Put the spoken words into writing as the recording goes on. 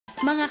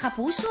Mga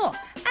kapuso,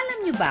 alam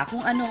niyo ba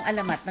kung ano ang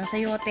alamat ng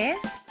sayote?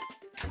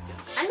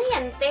 Ano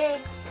yan, te?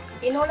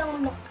 Tinolang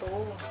manok to.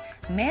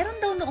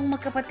 Meron daw noong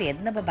magkapatid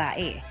na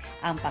babae.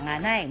 Ang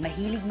panganay,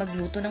 mahilig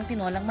magluto ng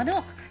tinolang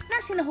manok na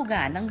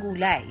sinahugan ng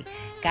gulay.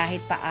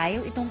 Kahit pa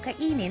ayaw itong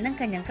kainin ng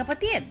kanyang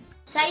kapatid.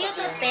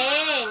 Sayote, te.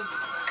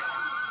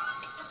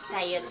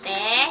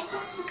 Sayote.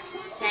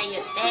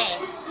 Sayote.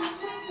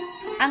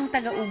 Ang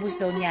taga-ubos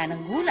daw niya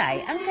ng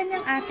gulay ang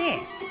kanyang ate.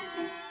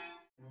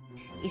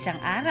 Isang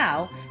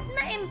araw,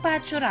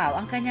 na-empacho raw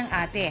ang kanyang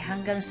ate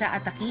hanggang sa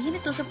atakihin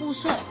ito sa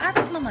puso at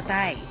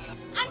mamatay.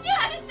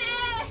 Anyari, te?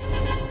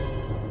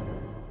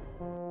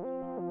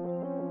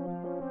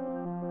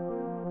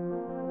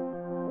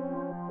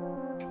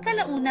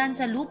 Kalaunan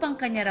sa lupang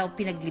kanya raw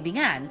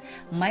pinaglibingan,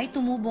 may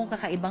tumubong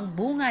kakaibang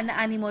bunga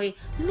na animoy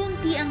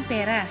lunti ang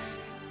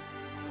peras.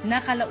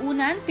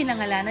 Nakalaunan,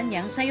 pinangalanan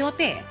niyang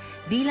sayote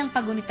bilang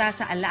pagunita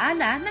sa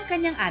alaala ng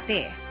kanyang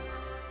ate.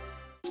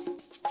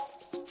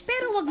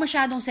 Pero huwag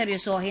masyadong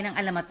seryosohin ang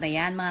alamat na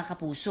yan, mga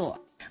kapuso.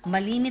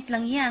 Malimit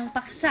lang yang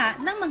paksa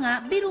ng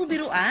mga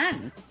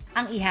biru-biruan.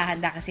 Ang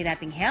ihahanda kasi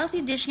nating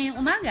healthy dish ngayong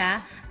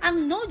umaga,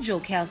 ang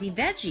no-joke healthy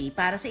veggie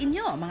para sa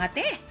inyo, mga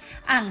te,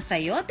 ang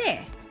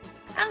sayote.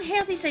 Ang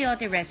healthy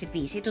sayote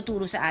recipes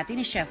ituturo sa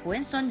atin ni Chef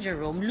Winston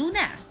Jerome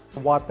Luna.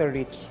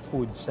 Water-rich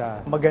food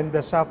siya.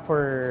 Maganda siya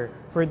for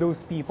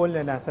those people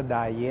na nasa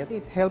diet.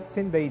 It helps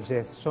in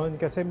digestion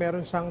kasi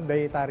meron siyang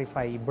dietary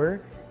fiber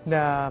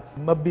na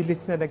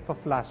mabilis na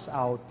nagpa-flush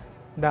out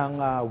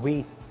ng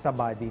waste sa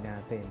body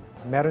natin.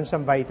 Meron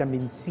siyang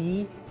vitamin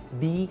C,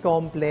 B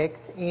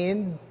complex,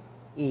 and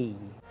A.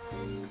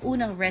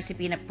 Unang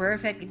recipe na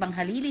perfect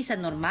ipanghalili sa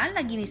normal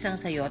na ginisang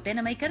sayote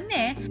na may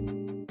karne,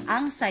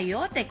 ang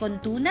sayote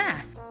con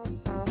tuna.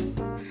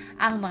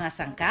 Ang mga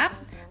sangkap,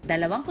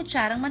 2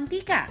 kutsarang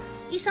mantika,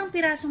 1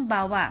 pirasong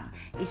bawang,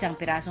 1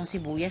 pirasong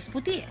sibuyas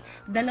puti,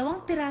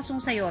 2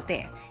 pirasong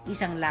sayote,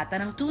 1 lata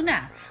ng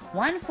tuna,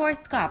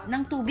 1/4 cup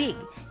ng tubig,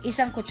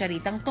 1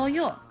 kutsaritang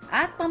toyo,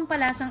 at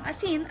pampalasang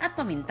asin at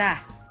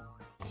paminta.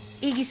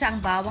 Igisa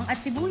ang bawang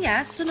at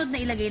sibuyas, sunod na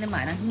ilagay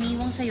naman ang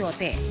hiniwang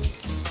sayote.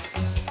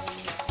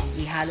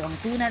 Ihalo ang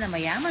tuna na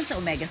mayaman sa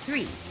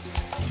omega-3.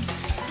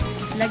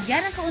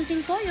 Lagyan ng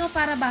kaunting toyo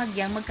para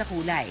bahagyang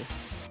magkakulay.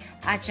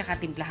 At saka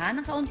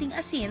timplahan ng kaunting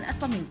asin at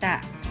paminta.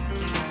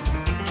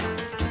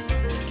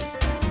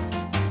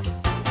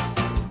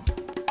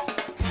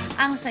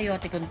 Ang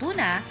sayote con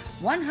tuna,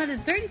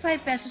 135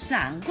 pesos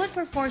lang, good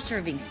for 4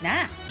 servings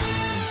na.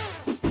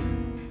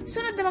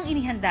 Sunod namang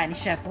inihanda ni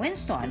Chef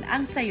Winston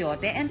ang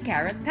sayote and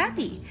carrot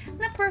patty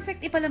na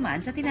perfect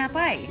ipalaman sa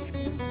tinapay.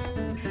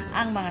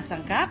 Ang mga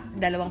sangkap,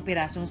 2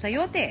 pirasong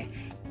sayote,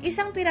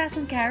 1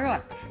 pirasong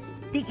carrot,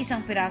 tig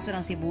 1 piraso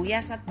ng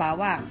sibuyas at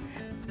bawang,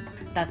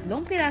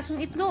 3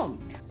 pirasong itlog,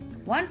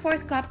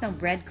 1/4 cup ng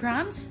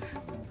breadcrumbs,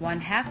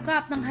 1/2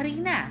 cup ng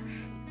harina,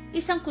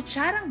 1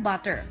 kutsarang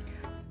butter,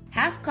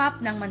 1/2 cup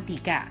ng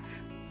mantika,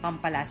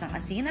 pampalasang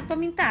asin at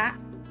paminta,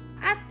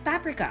 at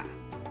paprika.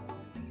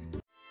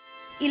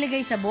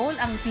 Ilagay sa bowl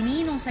ang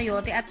pininong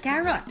sayote at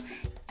carrot.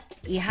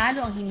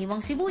 Ihalo ang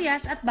hiniwang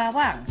sibuyas at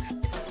bawang.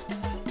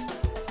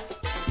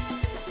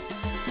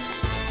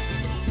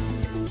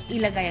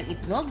 Ilagay ang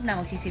itlog na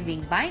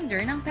magsisilbing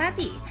binder ng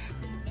patty.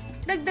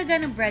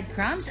 Dagdagan ng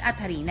breadcrumbs at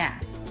harina.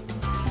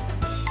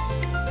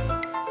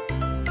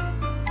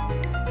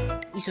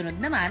 Isunod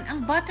naman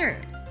ang butter.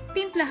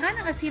 Timplahan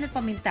ang asin at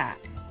paminta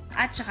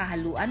at saka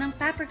haluan ng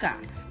paprika.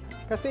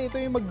 Kasi ito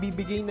yung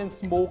magbibigay ng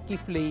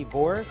smoky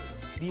flavor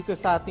dito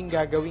sa ating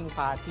gagawing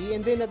patty.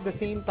 And then at the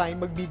same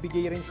time,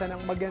 magbibigay rin siya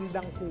ng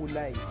magandang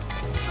kulay.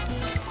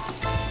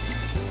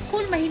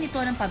 Kulmahin ito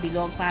ng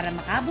pabilog para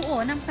makabuo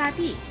ng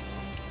patty.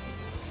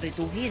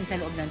 Prituhin sa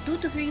loob ng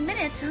 2 to 3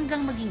 minutes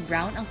hanggang maging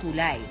brown ang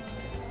kulay.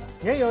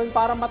 Ngayon,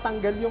 para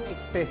matanggal yung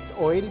excess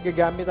oil,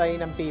 gagamit tayo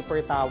ng paper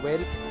towel.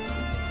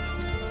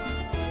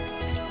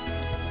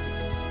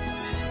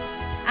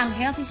 Ang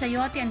healthy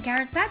sayote and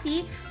carrot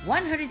patty,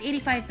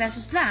 185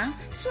 pesos lang,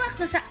 swak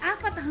na sa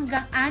 4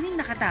 hanggang 6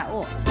 na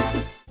katao.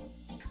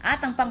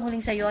 At ang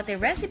panghuling sayote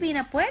recipe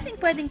na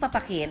pwedeng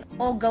papakin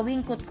o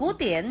gawing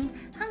kutkutin,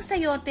 ang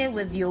sayote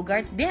with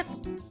yogurt dip.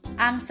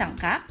 Ang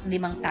sangkap,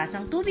 5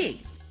 tasang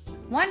tubig,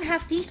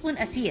 1/2 teaspoon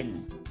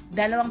asin,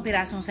 2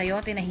 pirasong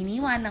sayote na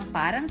hiniwan ng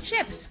parang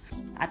chips.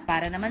 At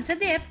para naman sa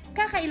dip,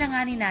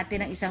 kakailanganin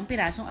natin ng 1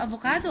 pirasong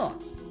avocado,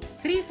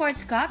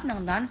 3/4 cup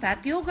ng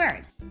non-fat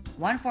yogurt,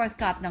 1/4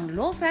 cup ng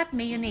low-fat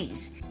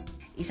mayonnaise,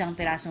 1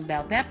 pirasong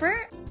bell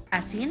pepper,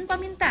 asin,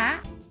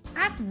 paminta,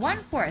 at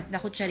 1/4 na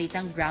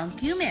kutsaritang ground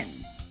cumin.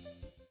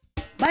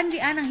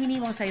 Bandian ang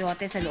hiniwang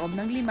sayote sa loob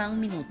ng 5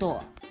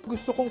 minuto.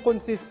 Gusto kong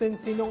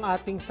consistency ng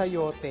ating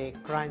sayote,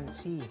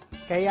 crunchy.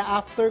 Kaya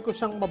after ko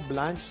siyang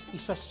ma-blanch,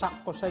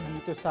 isa-shock ko siya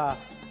dito sa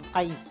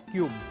ice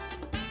cube.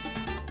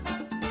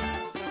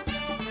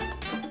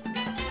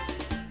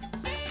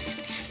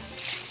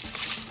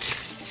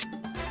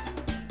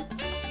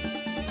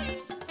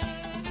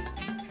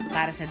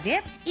 Para sa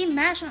dip,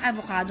 i-mash ang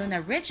avocado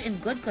na rich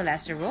in good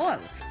cholesterol.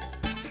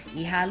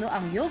 Ihalo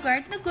ang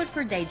yogurt na good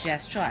for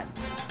digestion.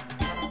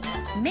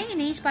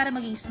 mayonnaise para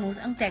maging smooth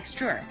ang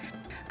texture,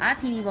 at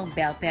hiniwang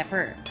bell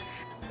pepper.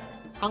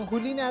 Ang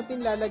huli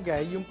natin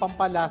lalagay, yung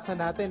pampalasa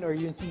natin or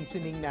yung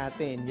seasoning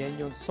natin. Yan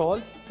yung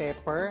salt,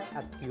 pepper,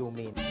 at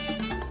cumin.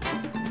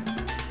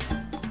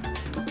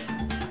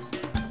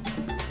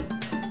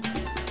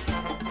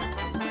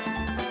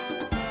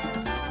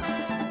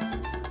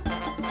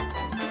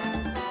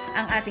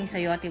 Ang ating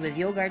sayote with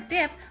yogurt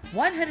dip,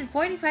 145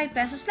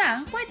 pesos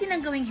lang, pwede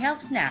nang gawing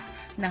health snack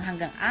ng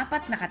hanggang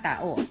 4 na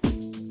katao.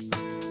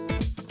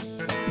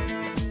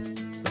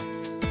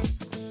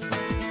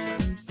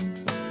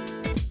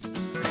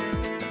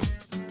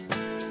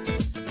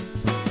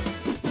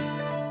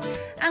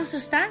 Ang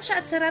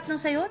sustansya at sarap ng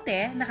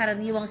sayote, na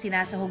karaniwang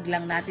sinasahog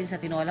lang natin sa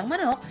tinolang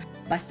manok,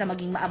 basta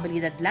maging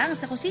maabilidad lang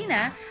sa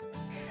kusina,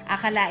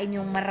 akalain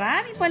yung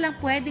marami palang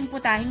pwedeng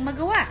putahing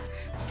magawa.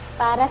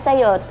 Para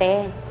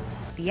sayote.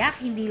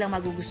 Tiyak hindi lang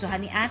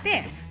magugustuhan ni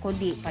ate,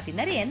 kundi pati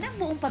na rin ng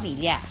buong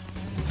pamilya.